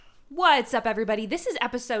What's up, everybody? This is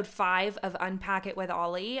episode 5 of Unpack It with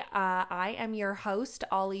Ollie. I am your host,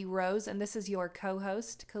 Ollie Rose, and this is your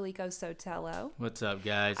co-host, Kaliko Sotelo. What's up,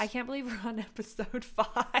 guys? I can't believe we're on episode 5.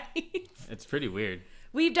 It's pretty weird.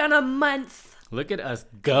 We've done a month. Look at us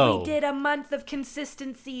go. We did a month of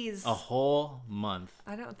consistencies. A whole month.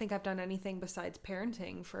 I don't think I've done anything besides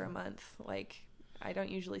parenting for a month. Like, I don't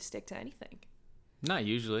usually stick to anything. Not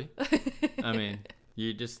usually. I mean,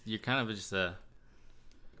 you're kind of just a...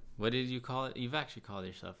 What did you call it? You've actually called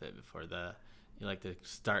yourself it before. You like to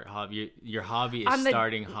start hobby. Your hobby is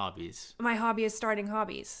starting hobbies. My hobby is starting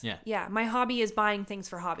hobbies. Yeah. Yeah. My hobby is buying things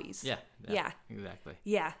for hobbies. Yeah. Exactly.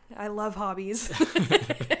 Yeah. I love hobbies.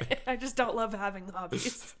 I just don't love having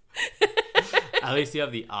hobbies. At least you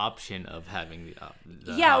have the option of having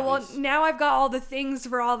the yeah, hobbies. well, now I've got all the things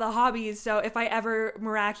for all the hobbies, so if I ever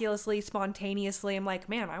miraculously, spontaneously am like,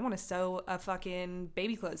 man, I want to sew a fucking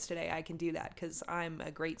baby clothes today, I can do that, because I'm a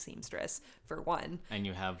great seamstress, for one. And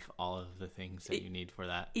you have all of the things that you need for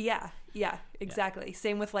that. Yeah, exactly. Yeah.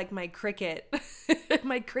 Same with, like, my Cricut,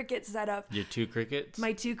 my Cricut setup. Your 2 Cricuts?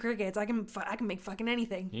 My 2 Cricuts. I can make fucking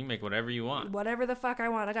anything. You can make whatever you want. Whatever the fuck I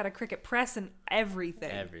want. I got a Cricut press and everything.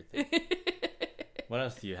 Everything. What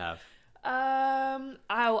else do you have?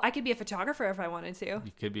 I could be a photographer if I wanted to.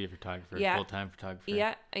 You could be a photographer, yeah. Full-time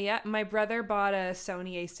photographer. Yeah. My brother bought a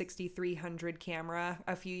Sony A6300 camera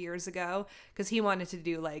a few years ago because he wanted to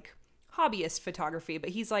do like hobbyist photography, but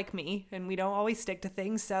he's like me and we don't always stick to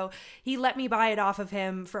things, so he let me buy it off of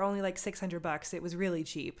him for only like $600. It was really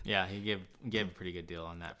cheap. Yeah, he gave a pretty good deal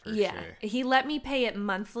on that for sure. He let me pay it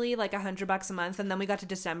monthly, like $100 a month, and then we got to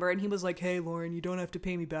December and he was like, hey Lauren, you don't have to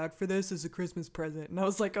pay me back for this as a Christmas present. And I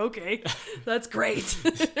was like, okay, that's great.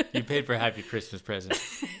 You paid for half your Christmas present.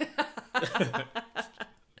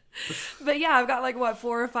 But yeah, I've got like 4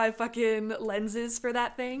 or 5 fucking lenses for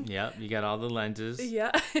that thing. Yep, you got all the lenses.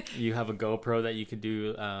 Yeah. You have a GoPro that you could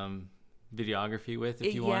do videography with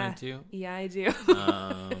if you wanted to. Yeah, I do.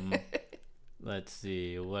 Let's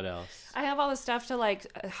see, what else? I have all the stuff to like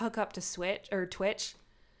hook up to Twitch.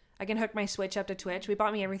 I can hook my Switch up to Twitch. We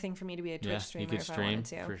bought me everything for me to be a Twitch streamer. You could if stream I wanted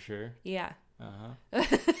to. for sure. Yeah.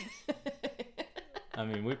 I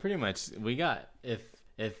mean, we got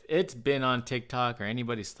if it's been on TikTok or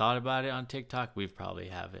anybody's thought about it on TikTok, we probably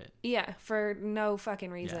have it. Yeah, for no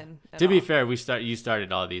fucking reason. Yeah. To be fair, you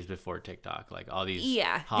started all these before TikTok, like all these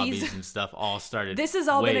hobbies and stuff all started. This has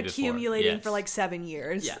all been accumulating for like 7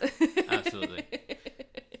 years. Yeah, absolutely.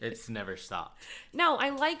 It's never stopped. No, I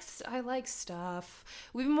like stuff.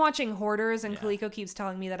 We've been watching Hoarders, and Kaliko keeps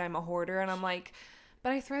telling me that I'm a hoarder, and I'm like,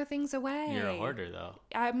 but I throw things away. You're a hoarder, though.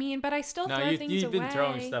 I mean, but I still throw things away. You've been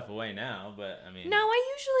throwing stuff away now, but I mean. No,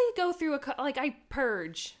 I usually go through I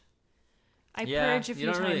purge. I purge a few times a year.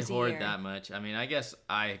 You don't really hoard that much. I mean, I guess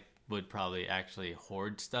I would probably actually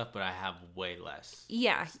hoard stuff, but I have way less.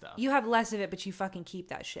 Yeah, stuff. You have less of it, but you fucking keep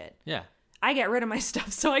that shit. Yeah. I get rid of my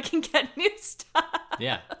stuff so I can get new stuff.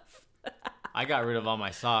 Yeah. I got rid of all my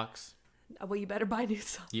socks. Well, you better buy new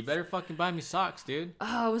socks. You better fucking buy me socks, dude.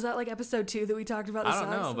 Oh, was that like episode 2 that we talked about the socks?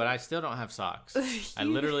 I don't know, but I still don't have socks. I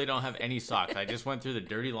literally don't have any socks. I just went through my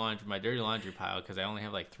dirty laundry pile because I only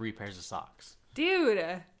have like 3 pairs of socks. Dude.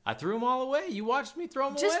 I threw them all away. You watched me throw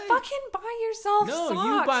them away. Just fucking buy yourself socks,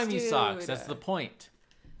 No, you buy me dude. socks. That's the point.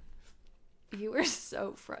 You are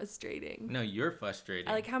so frustrating. No, you're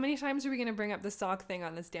frustrating. Like, how many times are we going to bring up the sock thing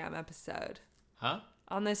on this damn episode? Huh?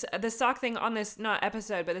 On this, the sock thing on this, not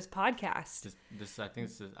episode, but this podcast. I think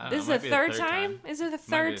this is the third time? Is it the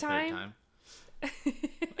third time?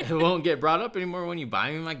 It won't get brought up anymore when you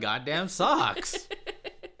buy me my goddamn socks.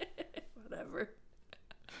 Whatever.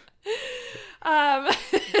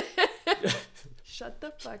 Shut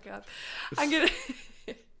the fuck up. I'm gonna...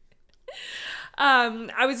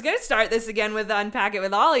 I was going to start this again with Unpack It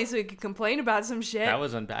with Ollie so we could complain about some shit. That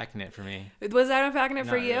was unpacking it for me. Was that unpacking it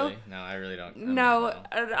for you? Really. No, I really don't. No,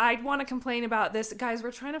 I want to complain about this. Guys,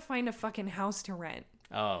 we're trying to find a fucking house to rent.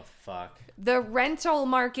 Oh, fuck. The rental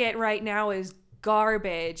market right now is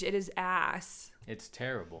garbage. It is ass. It's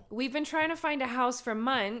terrible. We've been trying to find a house for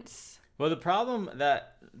months. Well, the problem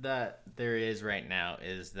that there is right now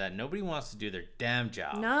is that nobody wants to do their damn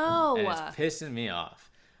job. No. And it's pissing me off.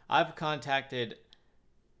 I've contacted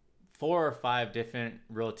 4 or 5 different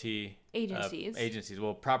realty agencies,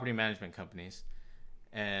 well, property management companies,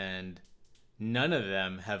 and none of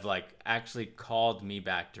them have like actually called me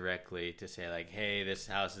back directly to say like, hey, this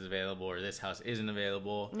house is available or this house isn't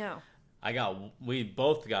available. No. We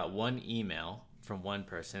both got one email from one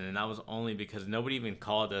person, and that was only because nobody even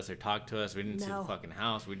called us or talked to us. We didn't see the fucking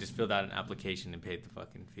house. We just filled out an application and paid the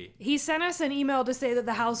fucking fee. He sent us an email to say that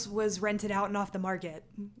the house was rented out and off the market.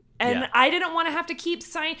 And I didn't want to have to keep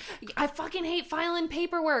signing. I fucking hate filing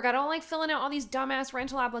paperwork. I don't like filling out all these dumbass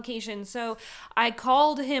rental applications. So I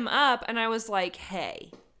called him up and I was like,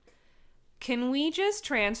 hey, can we just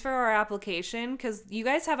transfer our application? Because you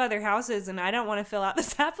guys have other houses and I don't want to fill out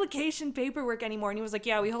this application paperwork anymore. And he was like,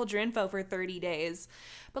 yeah, we hold your info for 30 days.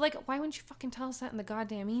 But like, why wouldn't you fucking tell us that in the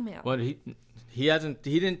goddamn email? Well, he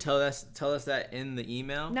didn't tell us that in the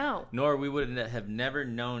email. No. Nor we would have never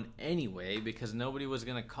known anyway because nobody was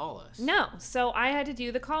going to call us. No. So I had to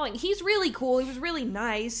do the calling. He's really cool. He was really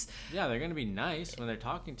nice. Yeah, they're going to be nice when they're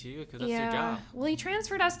talking to you because that's their job. Well, he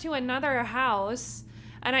transferred us to another house.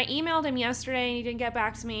 And I emailed him yesterday and he didn't get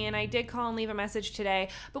back to me. And I did call and leave a message today.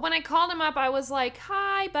 But when I called him up, I was like,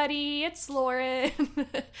 hi, buddy, it's Lauren.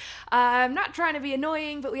 I'm not trying to be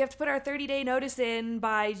annoying, but we have to put our 30-day notice in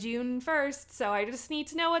by June 1st. So I just need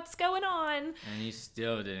to know what's going on. And he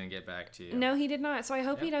still didn't get back to you. No, he did not. So I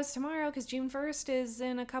hope he does tomorrow because June 1st is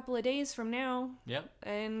in a couple of days from now. Yep.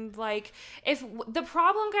 And like, if the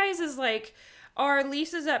problem, guys, is like, our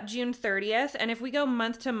lease is up June 30th, and if we go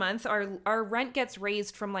month to month, our rent gets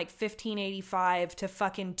raised from like $1,585 to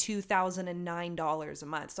fucking $2,009 a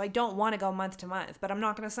month. So I don't want to go month to month, but I'm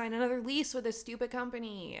not going to sign another lease with this stupid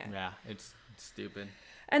company. Yeah, it's stupid.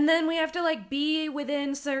 And then we have to like be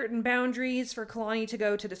within certain boundaries for Kalani to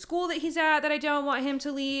go to the school that he's at that I don't want him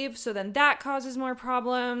to leave. So then that causes more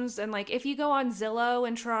problems. And like if you go on Zillow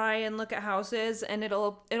and try and look at houses and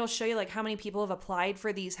it'll show you like how many people have applied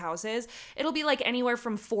for these houses. It'll be like anywhere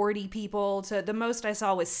from 40 people to the most I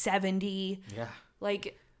saw was 70. Yeah.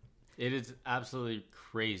 Like it is absolutely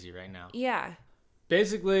crazy right now. Yeah.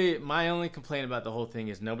 Basically, my only complaint about the whole thing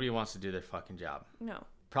is nobody wants to do their fucking job. No.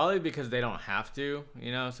 Probably because they don't have to,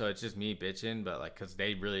 so it's just me bitching, but like, cause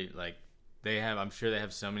they really I'm sure they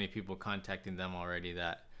have so many people contacting them already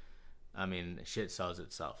that, I mean, shit sells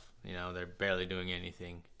itself, they're barely doing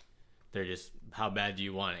anything. They're just, how bad do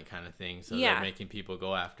you want it kind of thing. So they're making people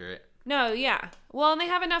go after it. No, yeah. Well, and they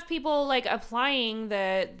have enough people like applying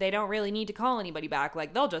that they don't really need to call anybody back.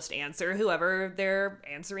 Like they'll just answer whoever they're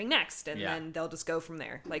answering next, and then they'll just go from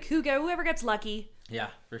there. Like whoever gets lucky. Yeah,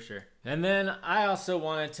 for sure. And then I also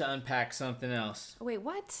wanted to unpack something else. Wait,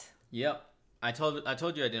 what? Yep. I told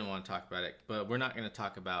you I didn't want to talk about it, but we're not going to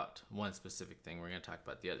talk about one specific thing. We're going to talk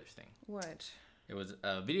about the other thing. What? It was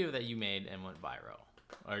a video that you made and went viral,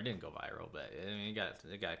 or it didn't go viral, but I mean,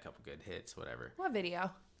 it got a couple good hits, whatever. What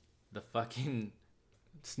video? The fucking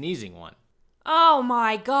sneezing one. Oh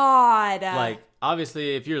my god! Like,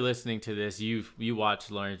 obviously, if you're listening to this, you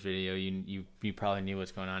watched Lauren's video, you probably knew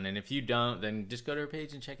what's going on, and if you don't, then just go to her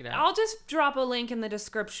page and check it out. I'll just drop a link in the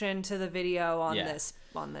description to the video on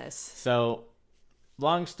this. So,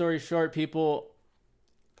 long story short, people,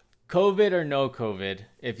 COVID or no COVID,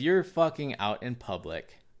 if you're fucking out in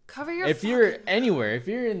public, cover your. If you're anywhere, if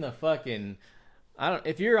you're in the fucking,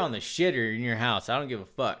 if you're on the shitter in your house, I don't give a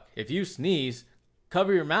fuck. If you sneeze,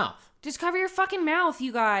 cover your mouth. Just cover your fucking mouth,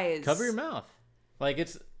 you guys. Cover your mouth. Like,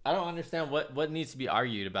 I don't understand what needs to be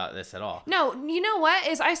argued about this at all. No, you know what?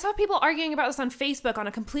 I saw people arguing about this on Facebook on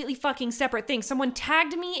a completely fucking separate thing. Someone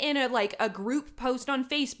tagged me in a group post on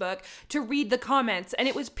Facebook to read the comments, and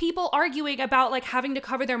it was people arguing about like having to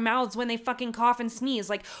cover their mouths when they fucking cough and sneeze.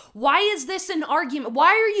 Like, why is this an argument? Why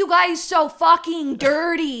are you guys so fucking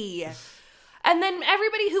dirty? And then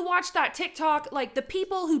everybody who watched that TikTok, like the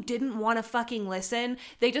people who didn't want to fucking listen,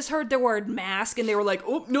 they just heard the word mask and they were like,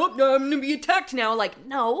 oh, nope, no, I'm going to be attacked now. Like,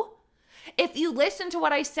 no. If you listen to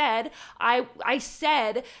what I said, I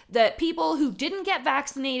said that people who didn't get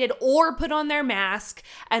vaccinated or put on their mask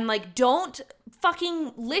and like don't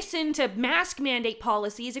fucking listen to mask mandate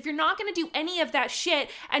policies, if you're not going to do any of that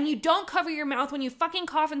shit and you don't cover your mouth when you fucking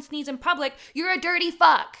cough and sneeze in public, you're a dirty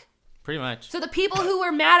fuck. Pretty much. So the people who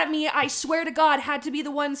were mad at me, I swear to God, had to be the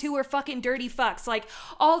ones who were fucking dirty fucks. Like,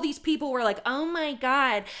 all these people were like, oh my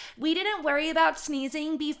God, we didn't worry about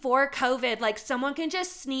sneezing before COVID. Like, someone can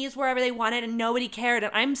just sneeze wherever they wanted and nobody cared.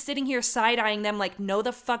 And I'm sitting here side-eyeing them like, no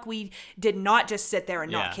the fuck, we did not just sit there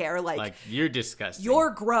and not care. Like, you're disgusting. You're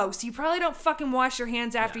gross. You probably don't fucking wash your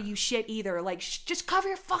hands after you shit either. Like, just cover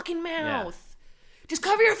your fucking mouth. Yeah. Just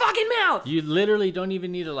cover your fucking mouth. You literally don't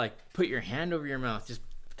even need to, like, put your hand over your mouth. Just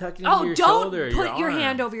tuck it into your shoulder, don't put your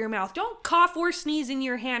hand over your mouth. Don't cough or sneeze in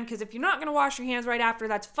your hand, because if you're not going to wash your hands right after,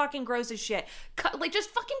 that's fucking gross as shit. Like, just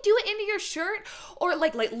fucking do it into your shirt, or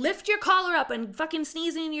like lift your collar up and fucking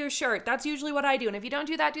sneeze into your shirt. That's usually what I do. And if you don't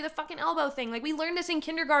do that, do the fucking elbow thing. Like, we learned this in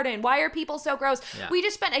kindergarten. Why are people so gross? Yeah. We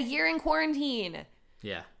just spent a year in quarantine.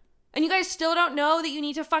 Yeah. And you guys still don't know that you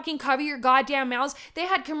need to fucking cover your goddamn mouths? They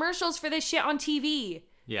had commercials for this shit on TV.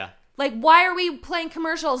 Yeah. Like, why are we playing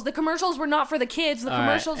commercials? The commercials were not for the kids. The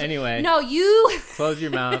commercials. Right, anyway. No, you. Close your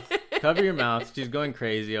mouth. Cover your mouth. She's going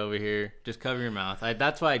crazy over here. Just cover your mouth.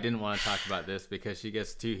 That's why I didn't want to talk about this, because she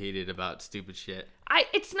gets too heated about stupid shit.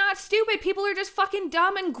 It's not stupid. People are just fucking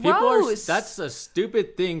dumb and gross. That's a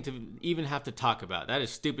stupid thing to even have to talk about. That is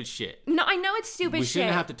stupid shit. No, I know it's stupid shit. We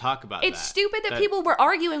shouldn't have to talk about It's stupid that people were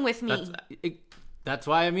arguing with me. That's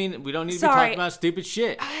why, I mean, we don't need to be talking about stupid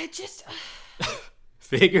shit. I just...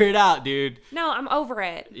 Figure it out, dude. No, I'm over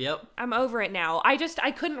it. Yep. I'm over it now. I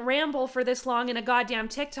couldn't ramble for this long in a goddamn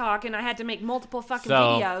TikTok, and I had to make multiple fucking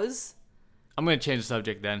videos. I'm going to change the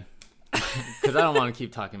subject then. Because I don't want to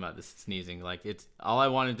keep talking about this sneezing. Like, it's all I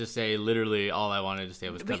wanted to say, literally all I wanted to say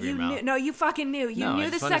was cover your mouth. No, you fucking knew. You knew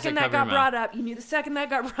the second that got brought up. You knew the second that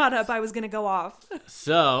got brought up, I was going to go off.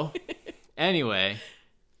 So, anyway,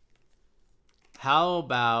 how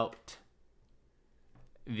about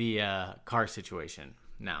the car situation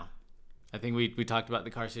now? I think we talked about the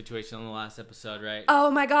car situation on the last episode, right? Oh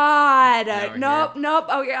my god. Nope.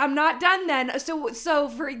 Okay, I'm not done then. So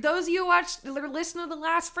for those of you who watched or listened to the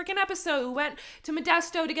last freaking episode who went to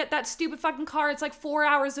Modesto to get that stupid fucking car, it's like 4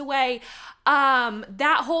 hours away.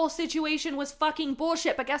 That whole situation was fucking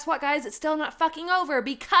bullshit. But guess what, guys? It's still not fucking over,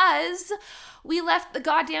 because we left the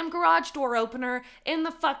goddamn garage door opener in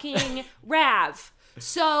the fucking RAV.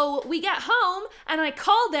 So we get home and I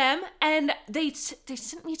call them, and they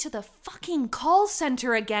sent me to the fucking call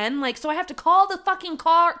center again. Like, so I have to call the fucking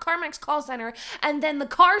CarMax call center, and then the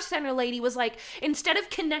car center lady was like, instead of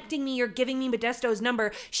connecting me or giving me Modesto's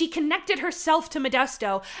number, she connected herself to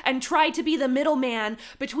Modesto and tried to be the middleman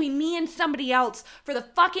between me and somebody else for the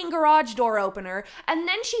fucking garage door opener. And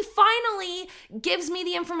then she finally gives me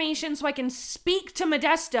the information so I can speak to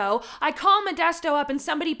Modesto. I call Modesto up and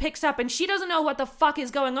somebody picks up, and she doesn't know what the fuck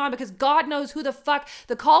is going on, because God knows who the fuck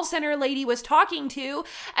the call center lady was talking to.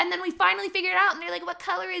 And then we finally figured it out, and they're like, what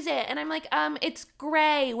color is it? And I'm like, it's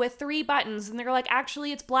gray with 3 buttons. And they're like,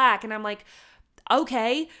 actually it's black. And I'm like,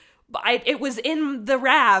 okay. It was in the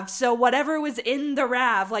RAV, so whatever was in the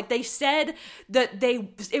RAV, like they said that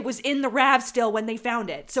it was in the RAV still when they found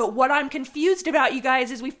it. So what I'm confused about, you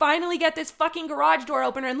guys, is we finally get this fucking garage door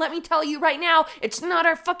opener, and let me tell you right now, it's not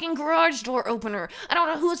our fucking garage door opener. I don't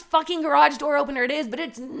know whose fucking garage door opener it is, but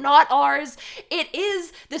it's not ours. It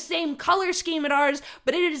is the same color scheme as ours,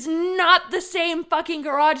 but it is not the same fucking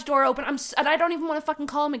garage door opener. And I don't even want to fucking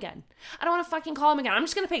call him again. I don't want to fucking call him again. I'm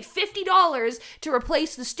just going to pay $50 to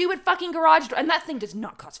replace the stupid fucking garage door. And that thing does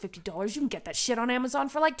not cost $50. You can get that shit on Amazon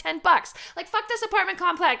for like $10. Like, fuck this apartment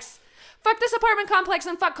complex. Fuck this apartment complex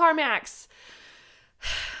and fuck CarMax.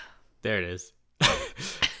 There it is.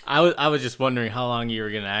 I was just wondering how long you were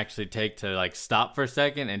going to actually take to like stop for a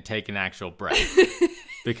second and take an actual breath.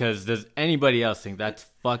 Because does anybody else think that's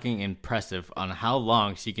fucking impressive on how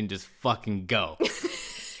long she can just fucking go?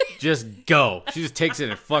 Just go. She just takes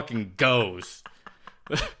it and fucking goes.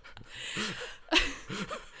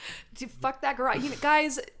 Dude, fuck that garage.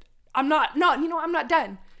 Guys, I'm not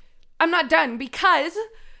done. I'm not done because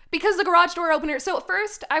the garage door opener. So at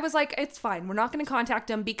first I was like, it's fine. We're not going to contact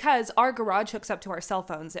them because our garage hooks up to our cell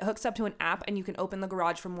phones. It hooks up to an app and you can open the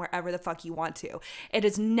garage from wherever the fuck you want to. It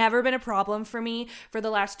has never been a problem for me for the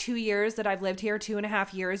last 2 years that I've lived here,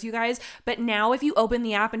 2.5 years, you guys. But now if you open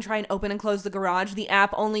the app and try and open and close the garage, the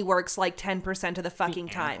app only works like 10% of the fucking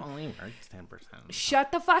time. Only works 10%.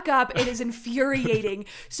 Shut the fuck up. It is infuriating.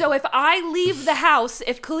 So if I leave the house,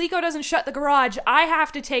 if Kaliko doesn't shut the garage, I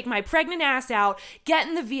have to take my pregnant ass out, get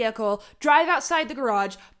in the vehicle, drive outside the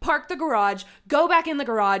garage, park the garage, go back in the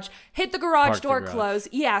garage, hit the garage door, close.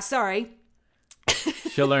 Yeah, sorry.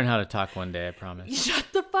 She'll learn how to talk one day, I promise. Shut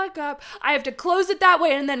the fuck up. I have to close it that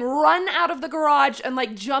way and then run out of the garage and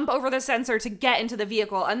like jump over the sensor to get into the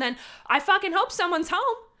vehicle. And then I fucking hope someone's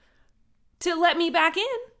home to let me back in.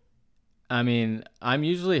 I mean, I'm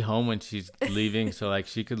usually home when she's leaving, so like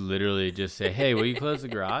she could literally just say, hey, will you close the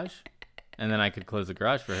garage? And then I could close the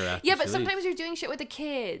garage for her after Yeah, but she sometimes leaves. You're doing shit with the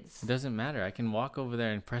kids. It doesn't matter. I can walk over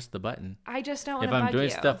there and press the button. I just don't want to bug you. you. If I'm doing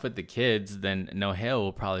stuff with the kids, then Nohale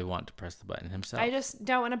will probably want to press the button himself. I just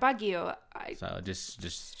don't want to bug you. So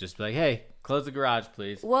just be like, hey, close the garage,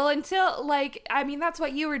 please. Well, until, like, I mean, that's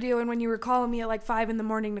what you were doing when you were calling me at like 5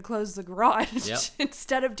 a.m. to close the garage. Yep.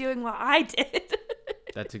 Instead of doing what I did.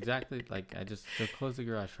 That's exactly, like, I just, go close the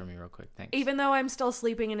garage for me real quick. Thanks. Even though I'm still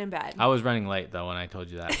sleeping and in bed. I was running late, though, when I told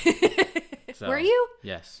you that. So, were you?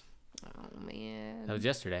 Yes. Oh, man. That was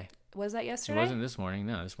yesterday. Was that yesterday? It wasn't this morning.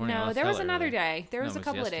 No, this morning. No, there was another day. There was a a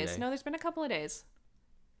couple of days. No, there's been a couple of days.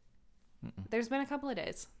 There's been a couple of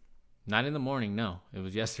days. Not in the morning, no. It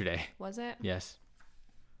was yesterday. Was it? Yes.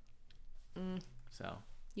 So.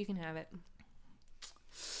 You can have it.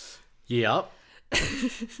 Yep.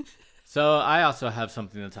 So I also have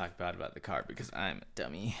something to talk about the car because I'm a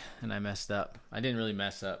dummy and I messed up. I didn't really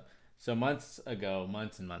mess up. So months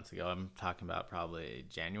and months ago, I'm talking about probably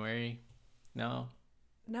January. No,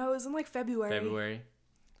 it was in like February.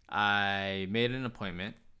 I made an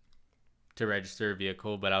appointment to register a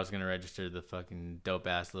vehicle, but I was going to register the fucking dope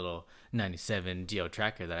ass little 97 Geo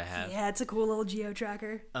Tracker that I have. Yeah, it's a cool little Geo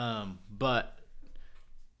Tracker. But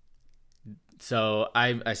so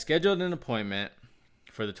I scheduled an appointment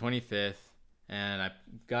for the 25th, and I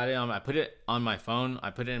got it on. I put it on my phone. I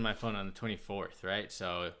put it in my phone on the 24th, right?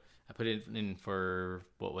 So I put it in for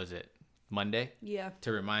what was it, Monday? Yeah.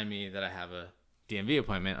 To remind me that I have a DMV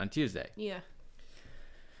appointment on Tuesday. Yeah.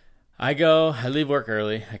 I leave work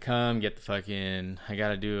early. I come get I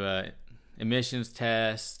gotta do a emissions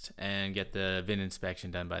test and get the VIN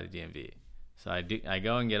inspection done by the DMV. So I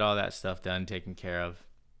go and get all that stuff done, taken care of.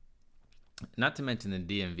 Not to mention the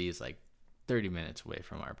DMV is like 30 minutes away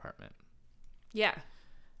from our apartment. Yeah.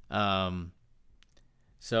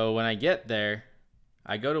 So when I get there,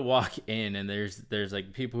 I go to walk in and there's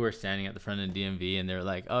like people who are standing at the front of the DMV and they're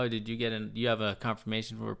like, "Oh, did you have a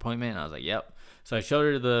confirmation for appointment?" And I was like, "Yep." So I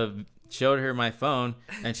showed her my phone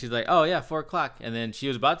and she's like, "Oh yeah, 4:00." And then she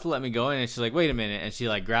was about to let me go in and she's like, "Wait a minute." And she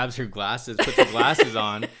like grabs her glasses, puts her glasses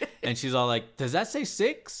on, and she's all like, "Does that say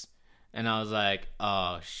 6?" And I was like,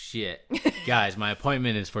 "Oh shit. Guys, my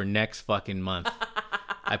appointment is for next fucking month."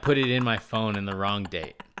 I put it in my phone in the wrong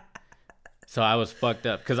date. So I was fucked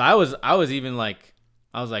up cuz I was even like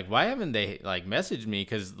why haven't they like messaged me?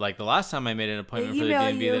 Because like the last time I made an appointment for the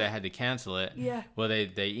DMV that I had to cancel it. Yeah. Well,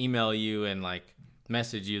 they email you and like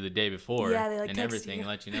message you the day before and everything and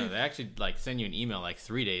let you know. They actually like send you an email like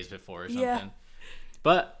 3 days before or something. Yeah.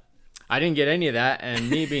 But I didn't get any of that, and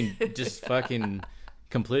me being just fucking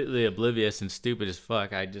completely oblivious and stupid as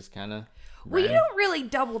fuck, I just kind of. Well, you don't really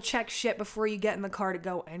double check shit before you get in the car to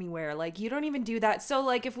go anywhere. Like, you don't even do that. So,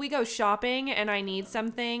 like, if we go shopping and I need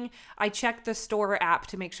something, I check the store app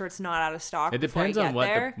to make sure it's not out of stock. It depends on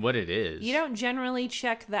what it is. You don't generally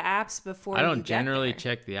check the apps before I don't generally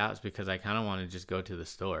check the apps because I kind of want to just go to the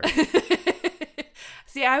store.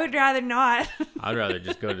 See, I would rather not. I'd rather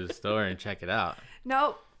just go to the store and check it out.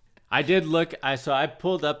 Nope. I did look. I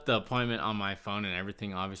pulled up the appointment on my phone and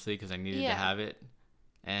everything, obviously, because I needed to have it.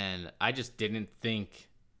 And I just didn't think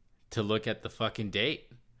to look at the fucking date.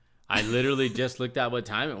 I literally just looked at what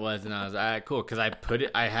time it was, and I was all right, cool, because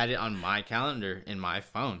I had it on my calendar in my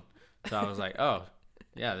phone. So I was like, oh,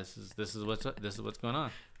 yeah, this is what's going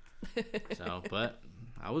on. So, but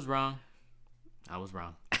I was wrong.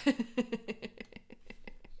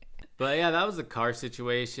 But yeah, that was the car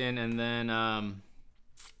situation, and then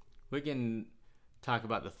we can talk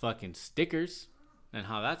about the fucking stickers and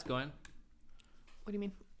how that's going. What do you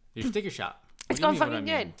mean? Your sticker shop. It's going fucking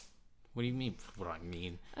good. What do you mean? What do I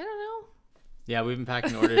mean? I don't know. Yeah, we've been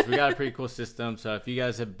packing orders. We got a pretty cool system. So if you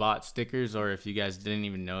guys have bought stickers, or if you guys didn't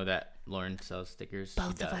even know that Lauren sells stickers,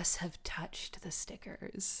 both of us have touched the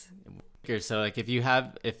stickers. So like if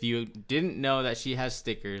you didn't know that she has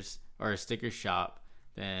stickers or a sticker shop,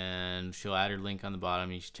 then she'll add her link on the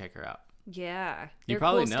bottom. You should check her out. Yeah, you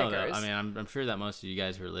probably cool know that. I mean, I'm sure that most of you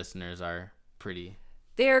guys who are listeners are pretty.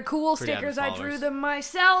 They're cool stickers. I drew them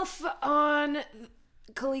myself on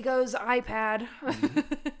Kaleko's iPad. Mm-hmm.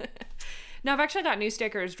 Now, I've actually got new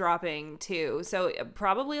stickers dropping, too. So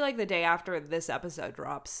probably like the day after this episode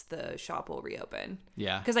drops, the shop will reopen.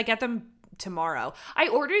 Yeah. Because I get them tomorrow. I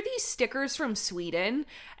ordered these stickers from Sweden,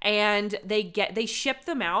 and they ship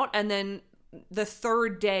them out, and then the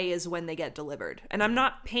third day is when they get delivered. And I'm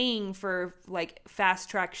not paying for like fast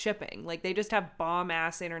track shipping. Like, they just have bomb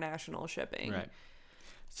ass international shipping. Right.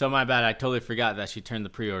 So my bad. I totally forgot that she turned the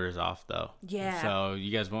pre-orders off, though. Yeah. So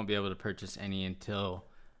you guys won't be able to purchase any until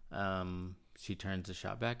she turns the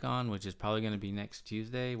shop back on, which is probably going to be next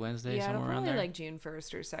Tuesday, Wednesday, somewhere around there. Yeah, like June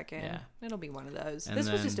 1st or 2nd. Yeah. It'll be one of those. And this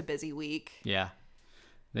was just a busy week. Yeah.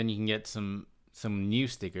 Then you can get some new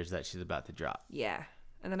stickers that she's about to drop. Yeah.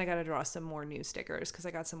 And then I got to draw some more new stickers because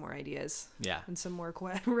I got some more ideas. Yeah. And some more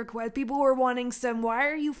requests. People were wanting some, why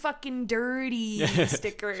are you fucking dirty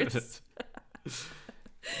stickers?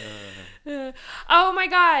 Oh my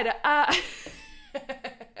God.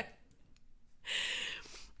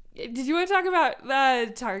 Did you want to talk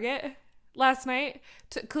about Target last night?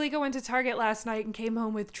 Kaliko went to Target last night and came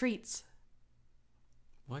home with treats.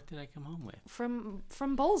 What did I come home with? From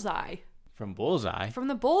Bullseye. From Bullseye? From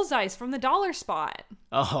the Bullseyes, from the Dollar Spot.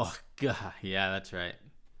 Oh, God. Yeah, that's right.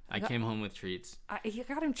 I came home with treats. You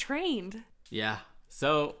got him trained. Yeah.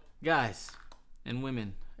 So, guys and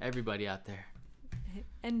women, everybody out there.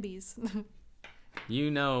 NBs.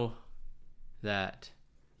 You know that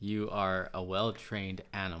you are a well-trained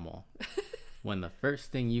animal when the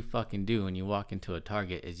first thing you fucking do when you walk into a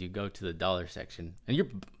Target is you go to the dollar section,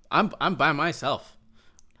 and I'm by myself.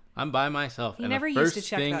 I'm by myself. He and never the used first to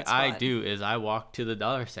check thing that spot. I do is I walk to the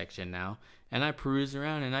dollar section now, and I peruse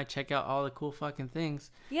around and I check out all the cool fucking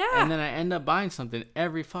things. Yeah. And then I end up buying something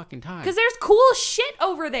every fucking time. Because there's cool shit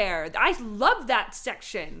over there. I love that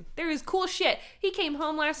section. There is cool shit. He came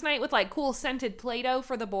home last night with like cool scented Play-Doh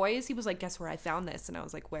for the boys. He was like, guess where I found this? And I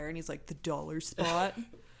was like, where? And he's like, the dollar spot.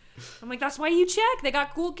 I'm like, that's why you check. They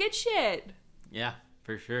got cool kid shit. Yeah,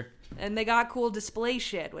 for sure. And they got cool display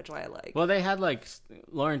shit, which I like. Well, they had like,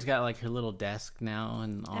 Lauren's got like her little desk now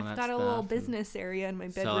and all that stuff. I've got a little business area in my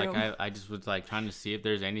bedroom. So like I just was like trying to see if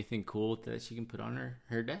there's anything cool that she can put on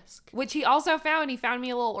her desk. Which he also found. He found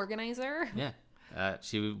me a little organizer. Yeah.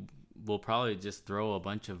 She will probably just throw a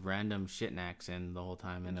bunch of random shitnacks in the whole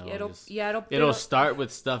time, and it'll start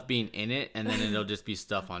with stuff being in it, and then it'll just be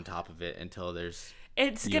stuff on top of it until there's.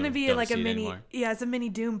 It's gonna be like a mini. Anymore. Yeah, it's a mini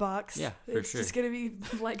Doom box. Yeah, for it's sure. It's just gonna be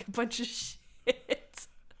like a bunch of shit.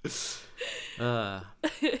 All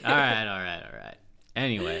right.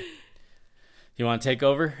 Anyway, you want to take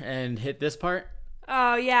over and hit this part?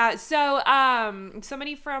 Oh yeah. So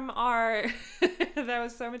somebody from our that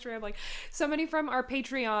was so much rambling. Somebody from our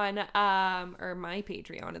Patreon, or my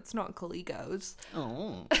Patreon. It's not Caligo's.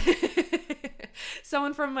 Oh.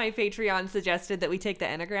 Someone from my Patreon suggested that we take the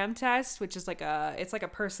Enneagram test, which is it's like a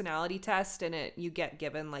personality test, and you get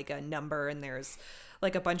given like a number, and there's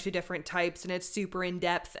like a bunch of different types, and it's super in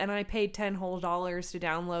depth. And I paid $10 whole to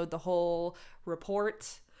download the whole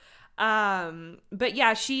report. But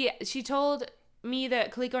yeah, she told me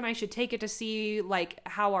that Kaliko and I should take it to see like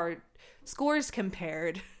how our scores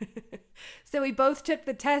compared. So we both took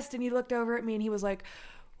the test, and he looked over at me and he was like,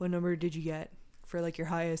 "What number did you get for like your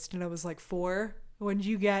highest?" And I was like, 4. What did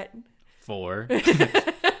you get? 4.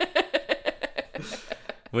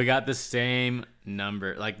 We got the same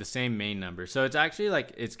number, like the same main number. So it's actually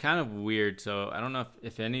like, it's kind of weird. So I don't know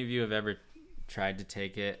if any of you have ever tried to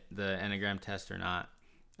take it, the Enneagram test, or not.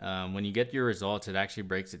 When you get your results, it actually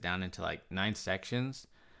breaks it down into like 9 sections.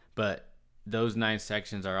 But those 9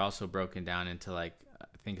 sections are also broken down into like, I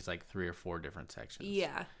think it's like 3 or 4 different sections.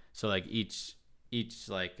 Yeah. So like each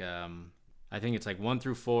like, I think it's like 1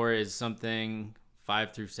 through 4 is something,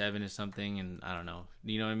 5 through 7 is something, and I don't know.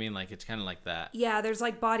 You know what I mean? Like, it's kind of like that. Yeah, there's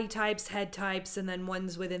like body types, head types, and then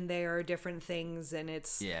ones within there are different things, and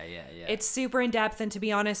it's... Yeah. It's super in-depth, and to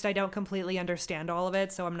be honest, I don't completely understand all of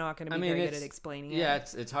it, so I'm not going to be very good at explaining it. Yeah,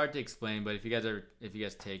 it's hard to explain, but if you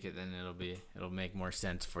guys take it, then it'll make more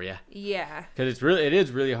sense for you. Yeah. Because it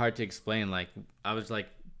is really hard to explain. Like, I was like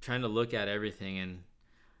trying to look at everything, and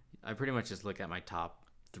I pretty much just look at my top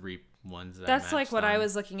 3 ones that's like what I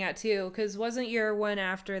was looking at too, because wasn't your one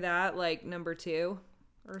after that like number 2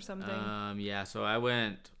 or something? Yeah, so I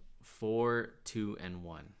went 4, 2, and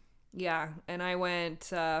 1. Yeah, and I went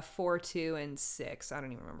 4, 2, and 6. I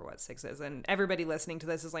don't even remember what 6 is, and everybody listening to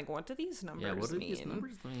this is like, what do these numbers mean? Yeah, what do these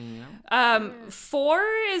numbers mean? 4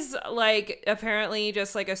 is like apparently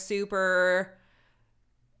just like a super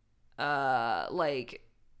like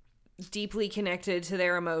deeply connected to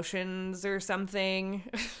their emotions or something.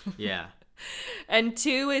 Yeah. And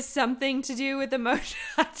 2 is something to do with emotion.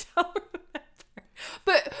 I don't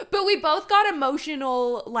remember. But we both got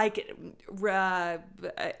emotional like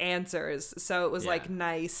answers, so it was like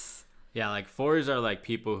nice. Yeah, like 4s are like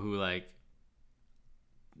people who like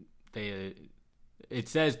it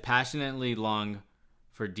says passionately long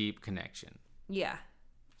for deep connection. Yeah.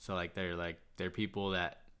 So like they're people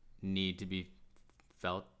that need to be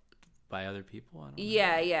felt by other people. I don't know.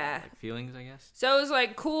 Yeah. Like feelings, I guess. So it was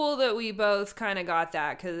like cool that we both kind of got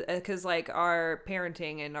that because like our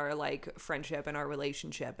parenting and our like friendship and our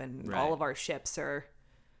relationship and all of our ships are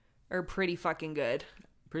pretty fucking good.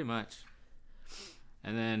 Pretty much.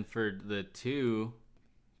 And then for the 2,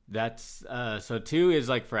 that's so 2 is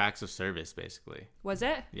like for acts of service basically. Was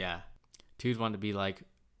it? Yeah. 2s want to be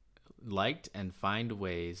liked and find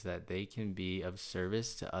ways that they can be of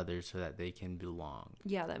service to others so that they can belong.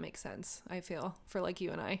 Yeah, that makes sense. I feel for like you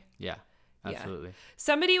and I. Yeah, absolutely. Yeah.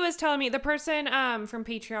 Somebody was telling me, the person from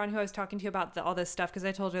Patreon who I was talking to about all this stuff, because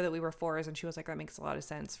I told her that we were 4s, and she was like, that makes a lot of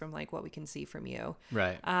sense from like what we can see from you.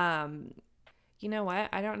 Right. You know what?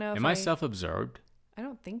 I don't know. Am I self-absorbed? I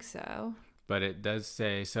don't think so. But it does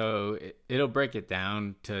say, so it'll break it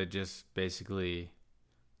down to just basically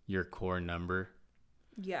your core number.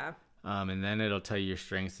 Yeah. And then it'll tell you your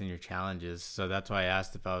strengths and your challenges. So that's why I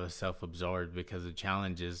asked if I was self-absorbed, because the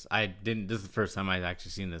challenges, this is the first time I've actually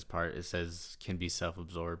seen this part. It says can be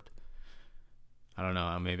self-absorbed. I don't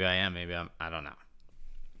know. Maybe I am. Maybe I don't know.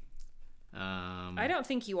 I don't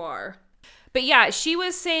think you are. But yeah, she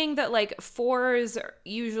was saying that like 4s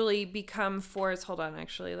usually become 4s. Hold on,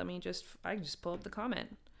 actually, I can just pull up the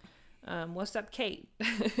comment. What's up, Kate?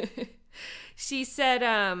 She said,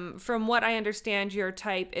 from what I understand, your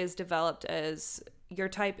type is developed as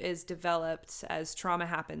trauma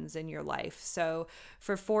happens in your life. So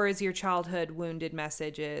for 4s, your childhood wounded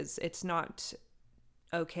message is it's not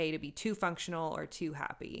okay to be too functional or too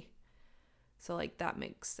happy. So like that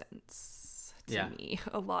makes sense to me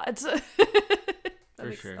a lot. That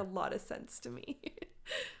makes a lot of sense to me.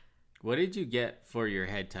 What did you get for your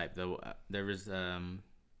head type though? There was in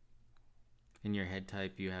your head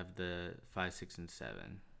type you have the 5, 6, and 7.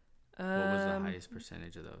 What was the highest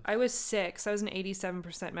percentage of those? I was 6. I was an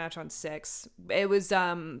 87% match on 6. It was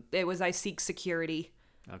I seek security.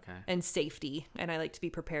 Okay. And safety, and I like to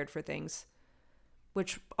be prepared for things,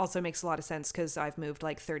 which also makes a lot of sense because I've moved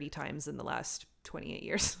like 30 times in the last 28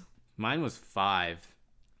 years. Mine was 5,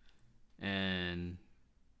 and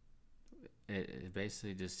it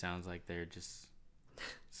basically just sounds like they're just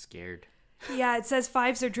scared. Yeah, it says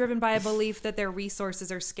 5s are driven by a belief that their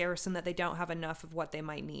resources are scarce and that they don't have enough of what they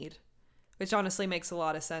might need, which honestly makes a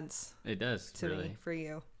lot of sense. It does to me for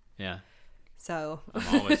you. Yeah. So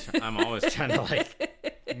I'm always trying to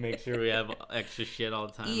like make sure we have extra shit all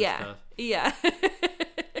the time. Yeah. And stuff. Yeah.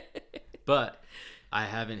 But I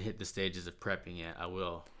haven't hit the stages of prepping yet. I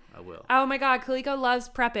will. Oh my God, Kaliko loves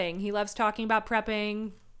prepping. He loves talking about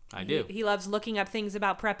prepping. I do. He loves looking up things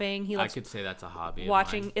about prepping. He loves I could say that's a hobby.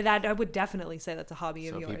 Watching that, I would definitely say that's a hobby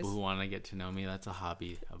of yours. So people who want to get to know me, that's a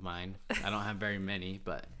hobby of mine. I don't have very many,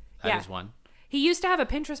 but that is one. He used to have a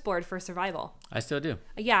Pinterest board for survival. I still do.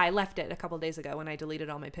 Yeah, I left it a couple days ago when I deleted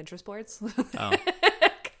all my Pinterest boards. Oh.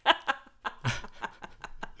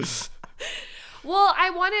 Well, I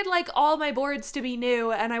wanted like all my boards to be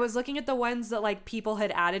new, and I was looking at the ones that like people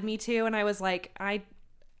had added me to, and I was like,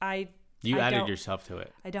 You added yourself to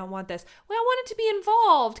it. I don't want this. Well, I wanted to be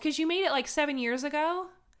involved because you made it like 7 years ago.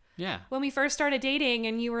 Yeah. When we first started dating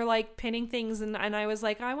and you were like pinning things and I was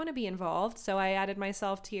like, I want to be involved. So I added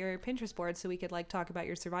myself to your Pinterest board so we could like talk about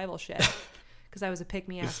your survival shit. Because I was a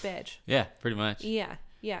pick-me-ass bitch. Yeah, pretty much. Yeah.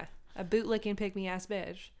 A bootlicking pick-me-ass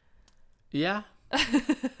bitch. Yeah.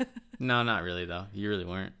 No, not really though. You really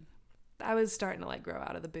weren't. I was starting to like grow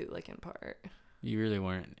out of the bootlicking part. You really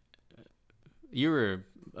weren't. You were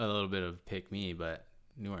a little bit of pick me, but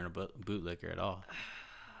you weren't a bootlicker at all.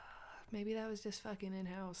 Maybe that was just fucking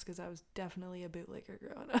in-house because I was definitely a bootlicker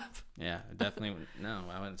growing up. Yeah, definitely. No,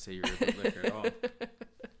 I wouldn't say you were a bootlicker at all.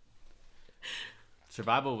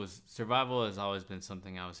 Survival has always been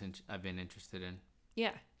something I've been interested in.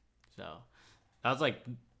 Yeah. So that was like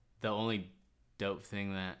the only dope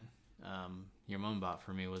thing that your mom bought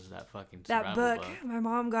for me was that fucking survival book. My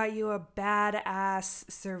mom got you a badass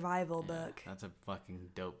survival book. That's a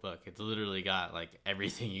fucking dope book. It's literally got like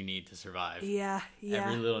everything you need to survive. Yeah.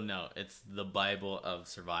 Every little note. It's the Bible of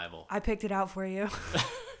survival. I picked it out for you.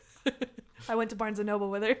 I went to Barnes & Noble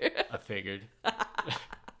with her. I figured.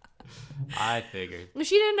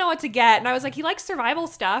 She didn't know what to get, and I was like, he likes survival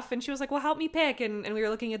stuff, and she was like, well, help me pick, and we were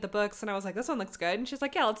looking at the books, and I was like, this one looks good, and she's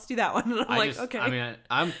like, yeah, let's do that one, and I'm like, okay. I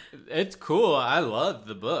mean, it's cool. I love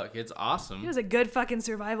the book. It's awesome. It was a good fucking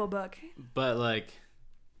survival book. But like,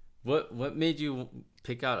 what made you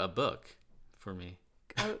pick out a book for me?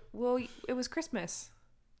 Well, it was Christmas.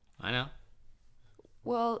 I know.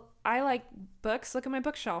 Well, I like books. Look at my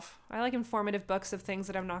bookshelf. I like informative books of things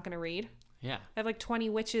that I'm not going to read. Yeah. I have like 20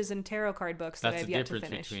 witches and tarot card books that I've yet to finish. That's the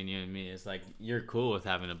difference between you and me. Is like, you're cool with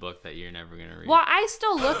having a book that you're never going to read. Well, I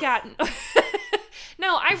still look at...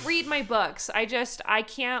 No, I read my books. I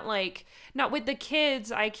can't like... Not with the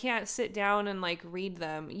kids, I can't sit down and like read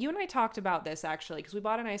them. You and I talked about this actually, because we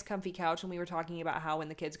bought a nice comfy couch and we were talking about how when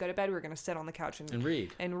the kids go to bed, we were going to sit on the couch and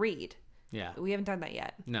read. Yeah. We haven't done that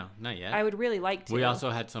yet. No, not yet. I would really like to. We also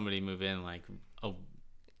had somebody move in like a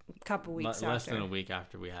couple weeks less than a week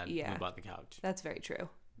after we bought the couch. That's very true.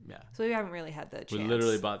 Yeah. So we haven't really had the chance. We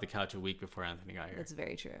literally bought the couch a week before Anthony got here. That's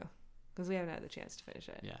very true. Because we haven't had the chance to finish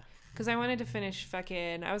it. Yeah. Because I wanted to finish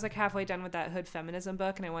I was like halfway done with that Hood Feminism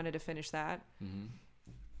book and I wanted to finish that. Mm-hmm.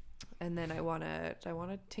 And then I want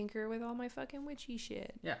to tinker with all my fucking witchy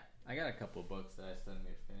shit. Yeah. I got a couple books that I still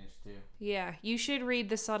need to finish too. Yeah. You should read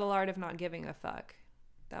The Subtle Art of Not Giving a Fuck.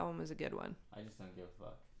 That one was a good one. I just don't give a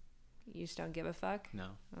fuck. You just don't give a fuck? No.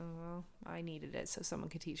 Oh, well, I needed it so someone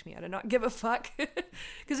could teach me how to not give a fuck.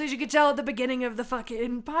 Because as you could tell at the beginning of the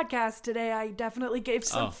fucking podcast today, I definitely gave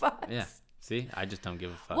some fucks. Yeah. See? I just don't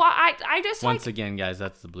give a fuck. Well, I just Once again, guys,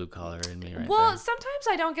 that's the blue collar in me right there. Well, sometimes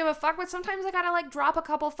I don't give a fuck, but sometimes I gotta like drop a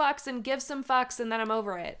couple fucks and give some fucks and then I'm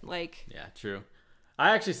over it. Like. Yeah, true.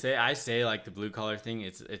 I say like the blue collar thing.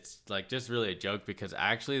 It's like just really a joke because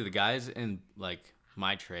actually the guys in like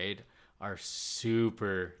my trade are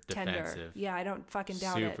super defensive. Tender. Yeah, I don't fucking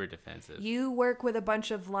doubt it. Super defensive. You work with a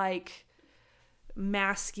bunch of like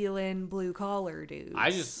masculine blue collar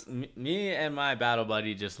dudes. Me and my battle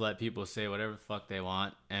buddy just let people say whatever the fuck they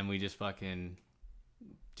want, and we just fucking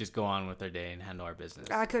just go on with their day and handle our business.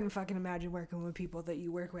 I couldn't fucking imagine working with people that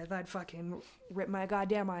you work with. I'd fucking rip my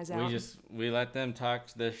goddamn eyes out. We let them talk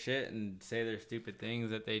their shit and say their stupid things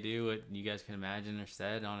that they do, what you guys can imagine are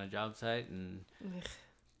said on a job site, and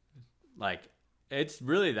like it's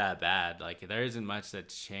really that bad. Like there isn't much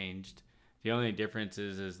that's changed. The only difference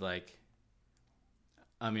is like,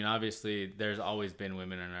 I mean, obviously there's always been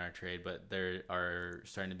women in our trade, but there are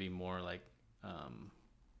starting to be more like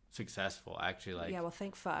successful, actually. Like, yeah, well,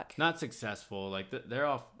 thank fuck. Not successful, like they're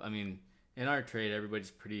all, I mean, in our trade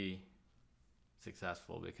everybody's pretty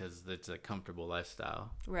successful because it's a comfortable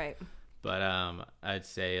lifestyle, right? But I'd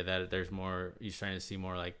say that there's more, you're starting to see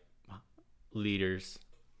more like leaders,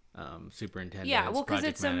 superintendents. Yeah, well, because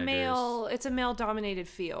it's a male dominated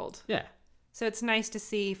field. Yeah, so it's nice to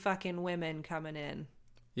see fucking women coming in.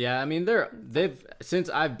 Yeah, I mean they've since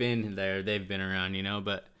I've been there, they've been around, you know,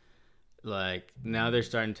 but like now they're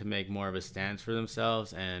starting to make more of a stance for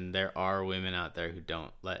themselves, and there are women out there who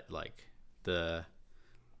don't let like the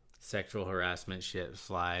sexual harassment shit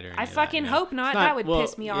slide or I fucking hope not. That would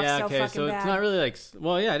piss me off so fucking bad. It's not really like,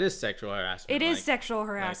 well, yeah, it is sexual harassment. It is sexual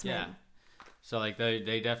harassment. Like, yeah. So like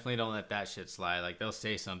they definitely don't let that shit slide. Like they'll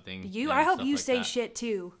say something. I hope you say shit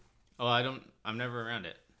too. Oh, I'm never around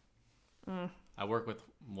it. I work with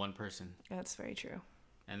one person. That's very true.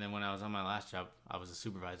 And then when I was on my last job, I was a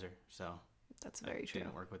supervisor, so that's very true.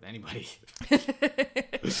 Didn't work with anybody.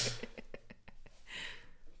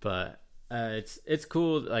 But it's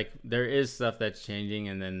cool. Like there is stuff that's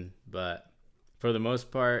changing, but for the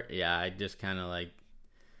most part, yeah, I just kind of like,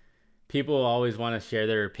 people always want to share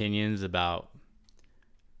their opinions about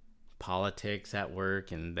politics at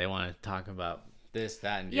work, and they want to talk about this,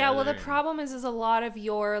 that, and the other. Well, the problem is a lot of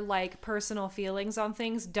your like personal feelings on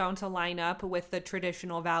things don't align up with the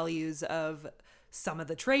traditional values of some of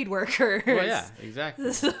the trade workers. Well, yeah,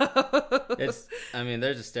 exactly. So... I mean,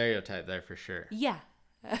 there's a stereotype there for sure. Yeah.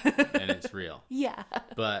 And it's real. Yeah.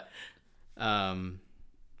 But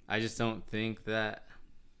I just don't think that,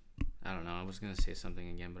 I don't know, I was going to say something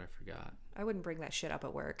again, but I forgot. I wouldn't bring that shit up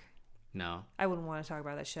at work. No. I wouldn't want to talk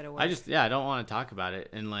about that shit at work. I don't want to talk about it.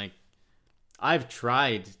 And like, I've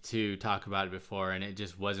tried to talk about it before, and it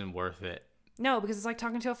just wasn't worth it. No, because it's like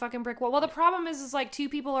talking to a fucking brick wall. Well, the problem is like two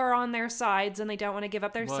people are on their sides, and they don't want to give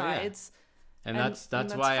up their sides. Yeah. And that's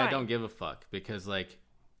why fine. I don't give a fuck, because like,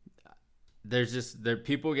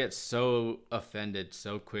 people get so offended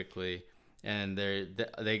so quickly, and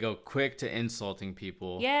they go quick to insulting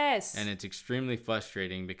people. Yes. And it's extremely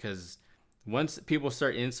frustrating because once people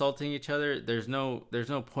start insulting each other, there's no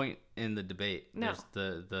point in the debate. No.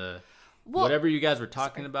 There's whatever you guys were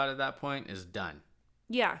talking about at that point is done.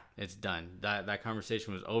 Yeah. It's done. That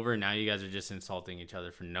conversation was over. Now you guys are just insulting each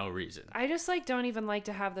other for no reason. I just like don't even like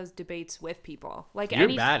to have those debates with people. Like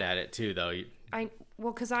you're bad at it too, though.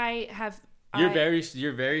 Because I have.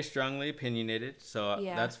 You're very strongly opinionated, so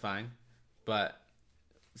that's fine. But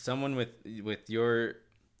someone with your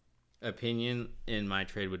opinion in my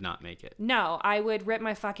trade would not make it. No, I would rip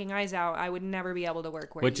my fucking eyes out. I would never be able to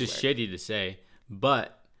work where Which is shitty to say,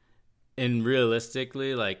 but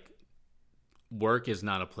realistically, like, work is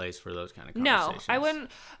not a place for those kind of conversations. No, I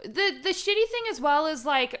wouldn't. The shitty thing as well is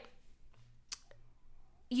like,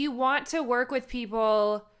 you want to work with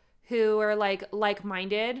people who are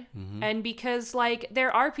like-minded, and because like there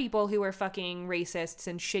are people who are fucking racists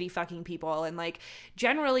and shitty fucking people, and like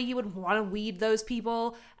generally you would want to weed those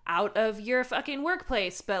people out of your fucking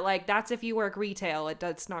workplace, but like that's if you work retail.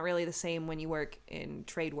 It's not really the same when you work in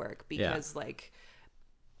trade work, because like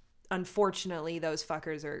unfortunately those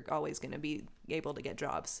fuckers are always going to be able to get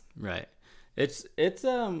jobs. Right. It's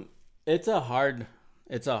a hard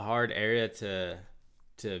area to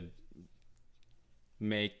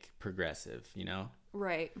make progressive, you know?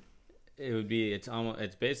 Right.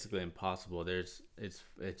 It's basically impossible. It's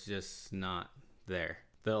just not there.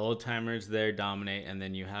 The old timers there dominate, and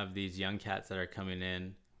then you have these young cats that are coming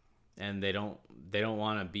in, and they don't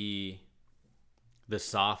want to be the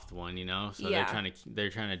soft one, you know? So they're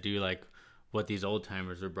trying to do like what these old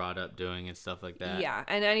timers were brought up doing and stuff like that. Yeah,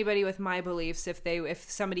 and anybody with my beliefs, if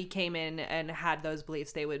somebody came in and had those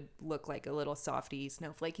beliefs, they would look like a little softy,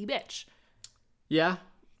 snowflakey bitch. Yeah,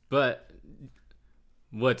 but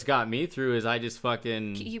what's got me through is I just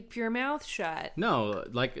fucking keep your mouth shut. No,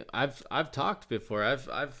 like I've talked before.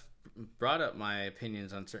 I've brought up my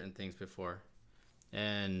opinions on certain things before,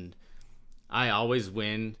 and I always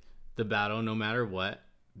win the battle no matter what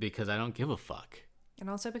because I don't give a fuck. And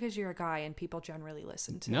also because you're a guy and people generally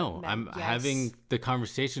listen to No, men. I'm having the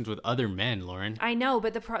conversations with other men, Lauren. I know,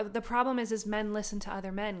 but the problem is men listen to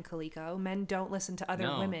other men, Kaliko. Men don't listen to other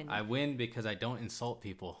women. I win because I don't insult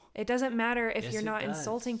people. It doesn't matter if you're not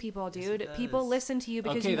insulting people, dude. People listen to you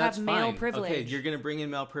because you have male privilege. Okay, you're going to bring in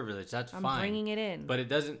male privilege. That's fine. I'm bringing it in. But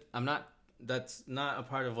that's not a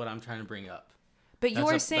part of what I'm trying to bring up. But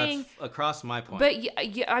you're saying... That's across my point. But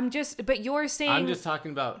you're saying... I'm just talking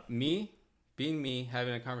about me... being me,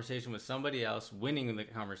 having a conversation with somebody else, winning the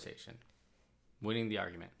conversation, winning the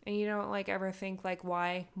argument. And you don't ever think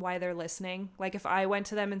why they're listening? Like if I went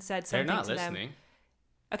to them and said something to them. They're not listening.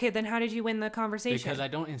 Okay, then how did you win the conversation? Because I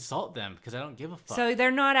don't insult them, because I don't give a fuck. So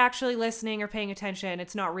they're not actually listening or paying attention.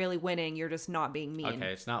 It's not really winning. You're just not being mean.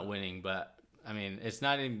 Okay, it's not winning, but I mean, it's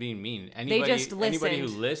not even being mean. They just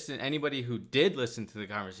listened. Anybody who did listen to the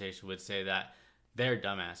conversation would say that they're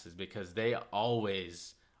dumbasses because they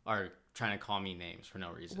always are trying to call me names for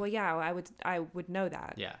no reason. Well, yeah, I would know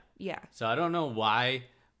that. Yeah. So I don't know why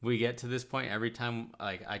we get to this point every time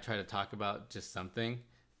I try to talk about just something.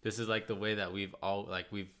 This is the way that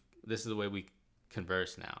this is the way we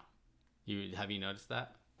converse now. Have you noticed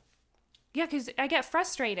that? Yeah, because I get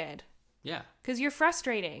frustrated. Yeah. Because you're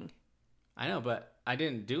frustrating. I know, but I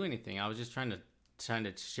didn't do anything. I was just trying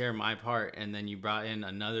to share my part, and then you brought in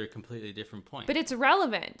another completely different point. But it's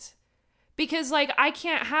irrelevant. Because I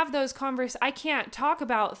can't have those I can't talk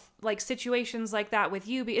about situations like that with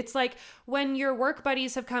you. It's like when your work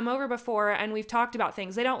buddies have come over before and we've talked about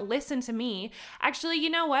things, they don't listen to me. Actually, you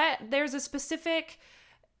know what? There's a specific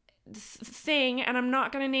thing, and I'm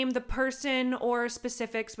not going to name the person or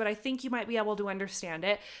specifics, but I think you might be able to understand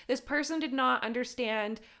it. This person did not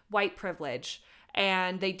understand white privilege,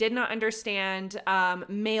 and they did not understand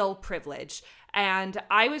male privilege. And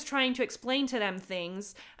I was trying to explain to them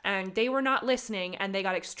things, and they were not listening, and they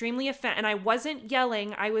got extremely offended. And I wasn't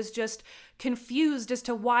yelling. I was just confused as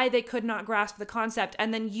to why they could not grasp the concept.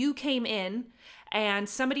 And then you came in, and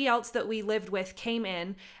somebody else that we lived with came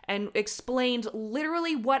in and explained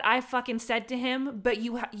literally what I fucking said to him, but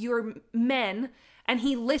you're men, and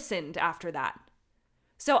he listened after that.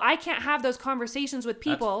 So I can't have those conversations with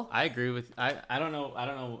people. I agree with I don't know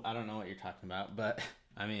what you're talking about, but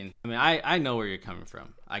I know where you're coming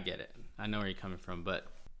from. I get it. I know where you're coming from, but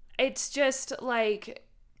it's just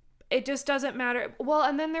it just doesn't matter. Well,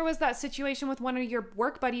 and then there was that situation with one of your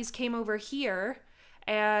work buddies came over here,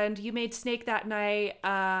 and you made Snake that night.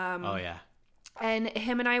 Oh yeah. And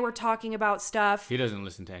him and I were talking about stuff. He doesn't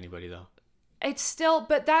listen to anybody though. It's still,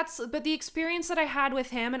 but the experience that I had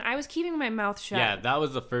with him, and I was keeping my mouth shut. Yeah, that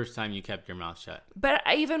was the first time you kept your mouth shut. But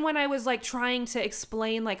even when I was trying to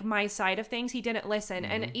explain my side of things, he didn't listen.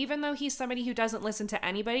 Mm-hmm. And even though he's somebody who doesn't listen to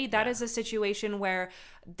anybody, that is a situation where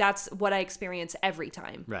that's what I experience every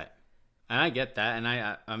time. Right. And I get that,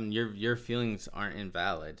 and your feelings aren't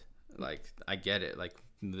invalid. I get it.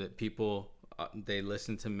 The people they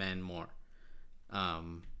listen to men more.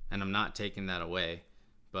 And I'm not taking that away,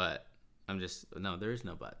 but there is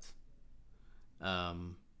no buts.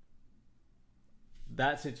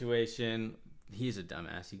 That situation, he's a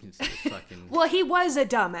dumbass. You can see his fucking... Well, he was a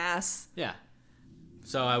dumbass. Yeah.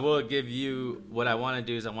 So I will give you... What I want to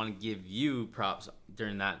do is I want to give you props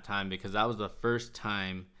during that time, because that was the first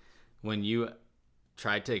time when you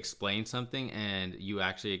tried to explain something and you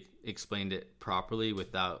actually explained it properly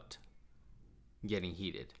without getting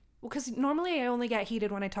heated. Well, because normally I only get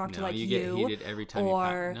heated when I talk to you. You get heated every time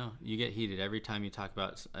you get heated every time you talk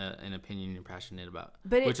about an opinion you're passionate about.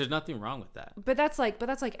 Which is nothing wrong with that. But that's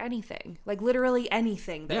anything, literally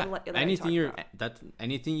anything.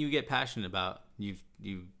 Anything you get passionate about, you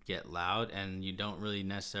get loud and you don't really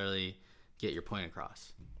necessarily get your point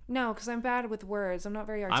across. No, because I'm bad with words. I'm not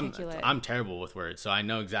very articulate. I'm terrible with words, so I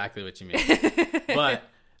know exactly what you mean. But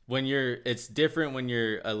it's different when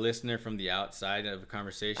you're a listener from the outside of a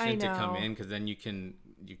conversation to come in, because then you can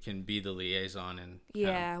be the liaison and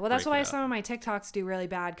well, that's why some of my TikToks do really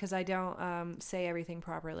bad, because I don't say everything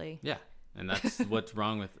properly. Yeah, and that's what's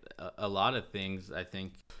wrong with a lot of things, I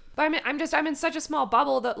think. But I'm in such a small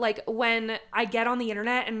bubble that when I get on the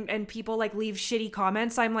internet and people leave shitty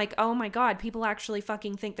comments, I'm like, oh my god, people actually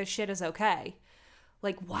fucking think this shit is okay.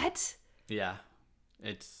 What? Yeah,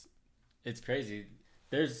 it's crazy.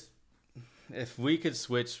 If we could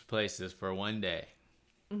switch places for one day,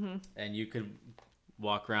 mm-hmm. and you could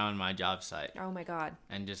walk around my job site. Oh my god.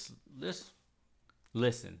 And just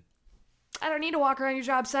listen. I don't need to walk around your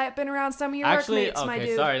job site. I've been around some of your workmates, my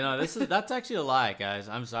dude. Sorry, no, that's actually a lie, guys.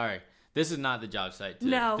 I'm sorry. This is not the job site.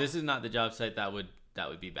 No. This is not the job site that would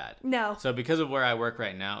be bad. No. So because of where I work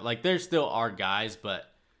right now, like there still are guys,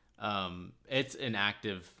 but it's an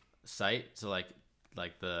active site. So like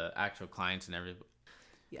the actual clients and everything.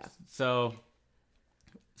 Yeah. So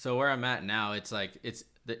where I'm at now, it's like it's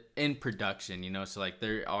in production, so like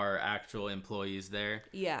there are actual employees there.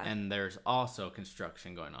 Yeah. And there's also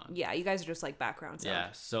construction going on. Yeah, you guys are just like background sound. Yeah.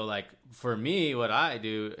 So like for me, what I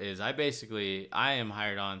do is I am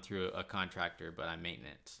hired on through a contractor, but I'm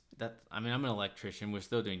maintenance. I'm an electrician. We're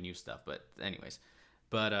still doing new stuff, but anyways.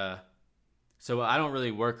 So I don't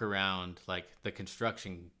really work around like the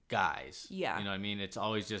construction guys. Yeah. You know what I mean? It's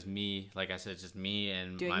always just me. Like I said, it's just me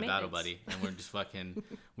and doing my maintenance. battle buddy. And we're just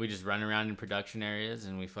we just run around in production areas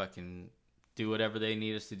and we fucking do whatever they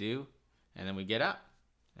need us to do. And then we get out.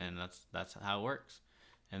 And that's how it works.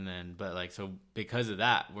 And then, but like, so because of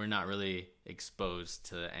that, we're not really exposed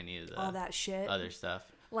to any of all that shit. Other stuff.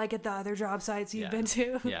 Like at the other job sites you've been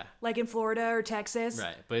to. Yeah. Like in Florida or Texas.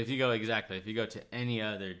 Right. But if you go to any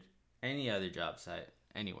other job site,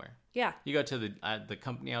 anywhere. Yeah. You go to the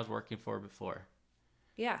company I was working for before.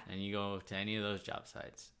 Yeah. And you go to any of those job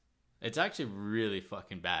sites. It's actually really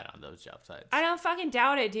fucking bad on those job sites. I don't fucking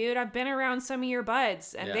doubt it, dude. I've been around some of your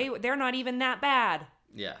buds, and they're not even that bad.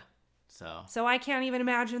 Yeah. So I can't even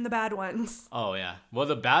imagine the bad ones. Oh, yeah. Well,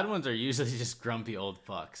 the bad ones are usually just grumpy old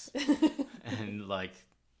fucks. And, like,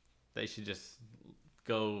 they should just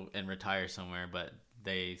go and retire somewhere, but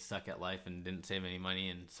they suck at life and didn't save any money,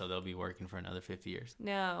 and so they'll be working for another 50 years.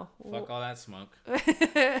 No. Fuck all that smoke.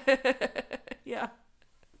 Yeah.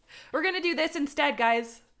 We're going to do this instead,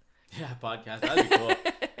 guys. Yeah, podcast. That'd be cool.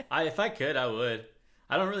 If I could, I would.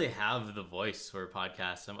 I don't really have the voice for a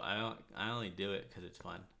podcast. I only do it because it's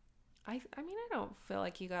fun. I mean, I don't feel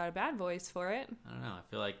like you got a bad voice for it. I don't know. I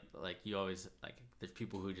feel like you always, like, there's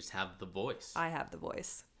people who just have the voice. I have the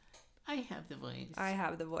voice. I have the voice. I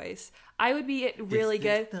have the voice. I would be really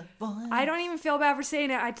good. I don't even feel bad for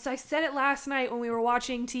saying it. I said it last night when we were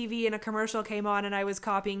watching TV and a commercial came on and I was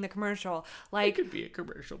copying the commercial. Like, it could be a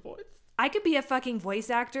commercial voice. I could be a fucking voice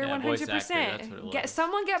actor, 100%. Voice actor, that's what it was.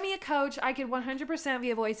 Someone get me a coach. I could 100%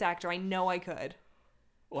 be a voice actor. I know I could.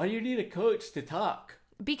 Why do you need a coach to talk?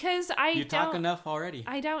 Because you talk enough already.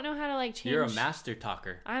 I don't know how to like change. You're a master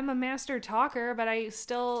talker. I'm a master talker, but I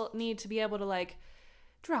still need to be able to like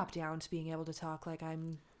drop down to being able to talk like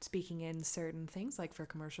I'm speaking in certain things, like for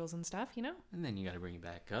commercials and stuff, you know? And then you got to bring it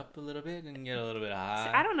back up a little bit and get a little bit high.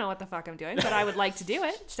 See, I don't know what the fuck I'm doing, but I would like to do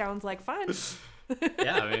it. Sounds like fun.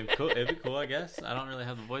 Yeah, I mean, cool. It'd be cool, I guess. I don't really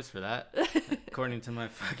have the voice for that. According to my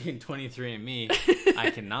fucking 23andMe,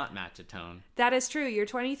 I cannot match a tone. That is true. Your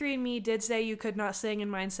 23andMe did say you could not sing,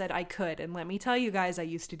 and mine said I could. And let me tell you guys, I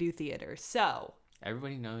used to do theater, so.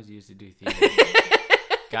 Everybody knows you used to do theater.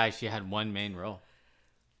 Guys, she had one main role.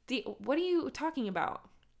 What are you talking about?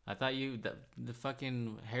 I thought the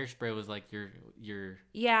fucking Hairspray was like your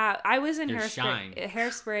Yeah, I was in Hairspray.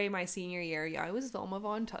 Hairspray my senior year. Yeah, I was Velma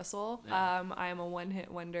Von Tussle. Yeah. I'm a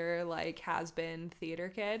one-hit wonder, like, has-been theater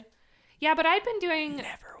kid. Yeah, but I'd been doing...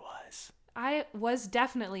 Never was. I was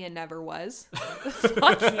definitely a never was.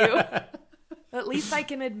 Fuck you. At least I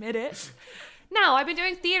can admit it. No, I've been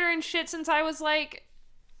doing theater and shit since I was like...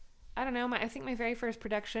 I don't know, I think my very first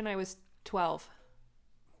production, I was 12.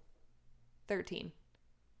 13.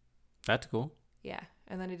 That's cool. Yeah.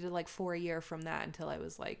 And then I did like 4 a year from that until I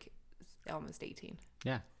was like almost 18.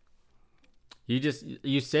 Yeah.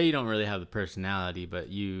 You say you don't really have the personality, but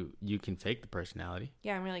you can fake the personality.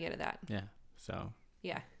 Yeah, I'm really good at that. Yeah. So.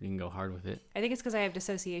 Yeah. You can go hard with it. I think it's because I have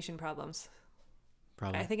dissociation problems.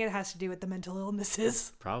 Probably. I think it has to do with the mental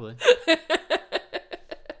illnesses. Probably.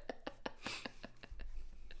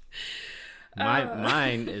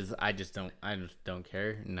 Mine is I just don't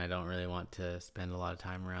care, and I don't really want to spend a lot of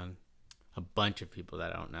time around a bunch of people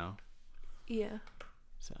that I don't know. Yeah.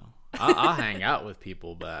 So I'll hang out with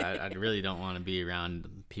people, but I really don't want to be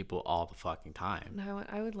around people all the fucking time. No,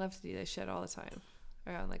 I would love to do this shit all the time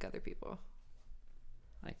around like other people.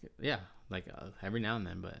 Like every now and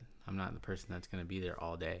then, but I'm not the person that's gonna be there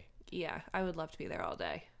all day. Yeah, I would love to be there all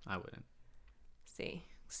day. I wouldn't. See.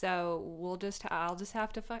 So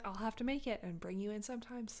I'll have to make it and bring you in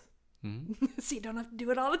sometimes. Mm-hmm. So you don't have to do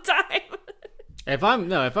it all the time. If I'm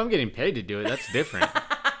getting paid to do it, that's different.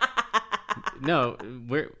 No,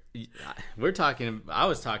 we're talking. I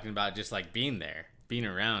was talking about just like being there, being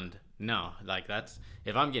around. No, like that's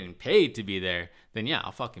if I'm getting paid to be there, then yeah,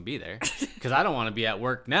 I'll fucking be there. Because I don't want to be at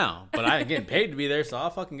work now, but I'm getting paid to be there, so I'll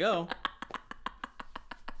fucking go.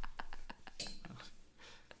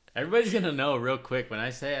 Everybody's gonna know real quick when I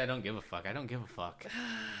say I don't give a fuck. I don't give a fuck.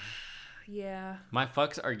 Yeah. My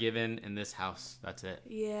fucks are given in this house. That's it.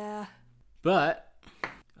 Yeah. But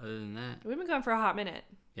other than that, we've been going for a hot minute.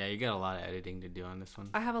 Yeah, you got a lot of editing to do on this one.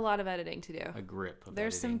 I have a lot of editing to do. A grip of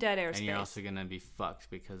There's editing. some dead air space. And you're also going to be fucked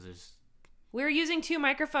because there's... We're using 2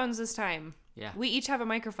 microphones this time. Yeah. We each have a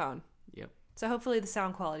microphone. Yep. So hopefully the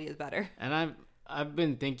sound quality is better. And I've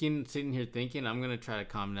been sitting here thinking, I'm going to try to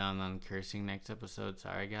calm down on cursing next episode.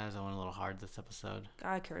 Sorry, guys. I went a little hard this episode.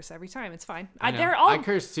 I curse every time. It's fine. I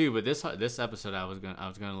curse too, but this episode I was going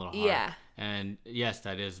a little hard. Yeah. And yes,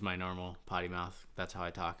 that is my normal potty mouth. That's how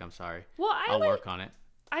I talk. I'm sorry. Well, I'll work on it.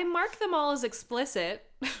 I mark them all as explicit.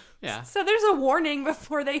 Yeah. So there's a warning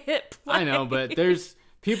before they hit play. I know, but there's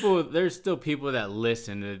still people that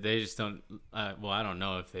listen. They just don't, well, I don't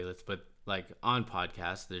know if they listen, but like on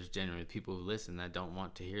podcasts, there's generally people who listen that don't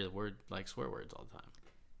want to hear the word, like swear words all the time.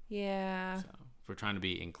 Yeah. So if we're trying to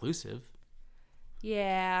be inclusive.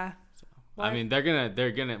 Yeah. So, I mean,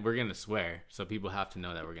 we're gonna swear, so people have to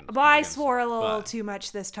know that we're gonna. But I swore a little too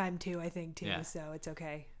much this time too, I think too. Yeah. So it's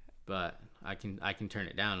okay. But I can turn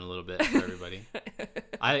it down a little bit for everybody.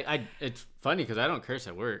 It's funny because I don't curse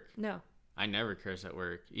at work. No. I never curse at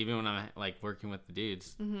work, even when I'm like working with the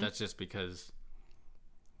dudes. Mm-hmm. That's just because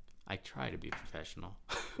I try to be professional.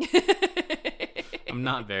 I'm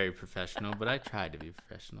not very professional, but I try to be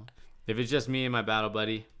professional. If it's just me and my battle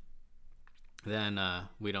buddy, then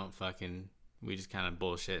we just kind of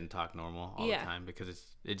bullshit and talk normal all the time because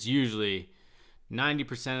it's usually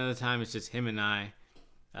 90% of the time it's just him and I.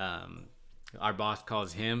 Our boss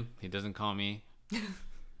calls him. He doesn't call me.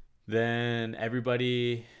 Then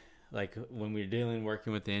everybody, like when we're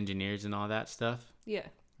working with the engineers and all that stuff. Yeah.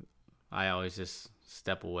 I always just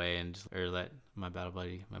step away or let my battle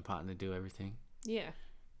buddy, my partner, do everything. Yeah.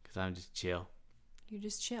 Because I'm just chill. You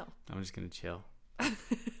just chill. I'm just gonna chill.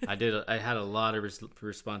 I had a lot of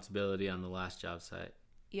responsibility on the last job site.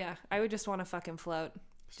 Yeah, I would just want to fucking float.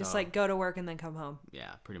 Just like go to work and then come home.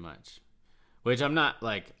 Yeah, pretty much. Which I'm not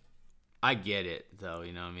like, I get it though,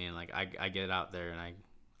 you know what I mean? Like I get out there and I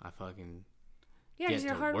fucking because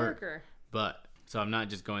you're a hard worker. But so I'm not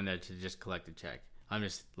just going there to just collect a check. I'm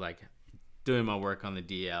just like doing my work on the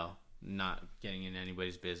DL, not getting in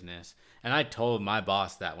anybody's business. And I told my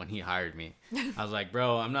boss that when he hired me. I was like,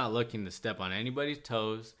 bro, I'm not looking to step on anybody's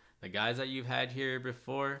toes. The guys that you've had here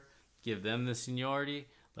before, give them the seniority,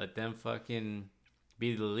 let them fucking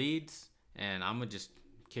be the leads, and I'm gonna just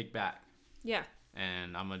kick back. Yeah.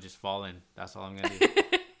 And I'm gonna just fall in. That's all I'm gonna do.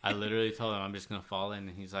 I literally told him I'm just gonna fall in,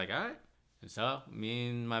 and he's like, all right. And so me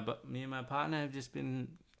and my partner have just been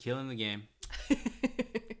killing the game.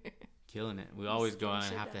 Killing it. We always go on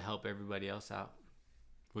and have to help everybody else out.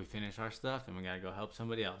 We finish our stuff and we gotta go help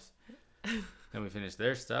somebody else. Then we finish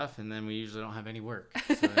their stuff and then we usually don't have any work.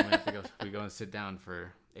 So then we have to go and sit down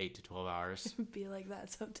for 8 to 12 hours. It would be like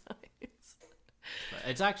that sometimes. But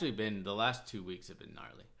it's actually been, the last 2 weeks have been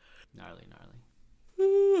gnarly. Gnarly.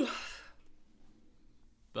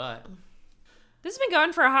 But this has been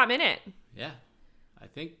going for a hot minute. Yeah.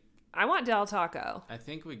 I want Del Taco. I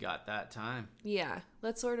think we got that time. Yeah.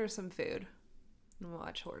 Let's order some food. And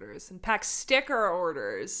watch orders. And pack sticker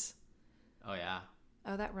orders. Oh, yeah.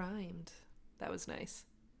 Oh, that rhymed. That was nice.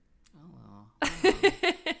 Oh,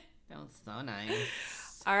 that was so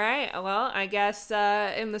nice. All right. Well, I guess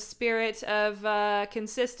in the spirit of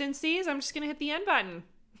consistencies, I'm just going to hit the end button.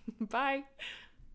 Bye.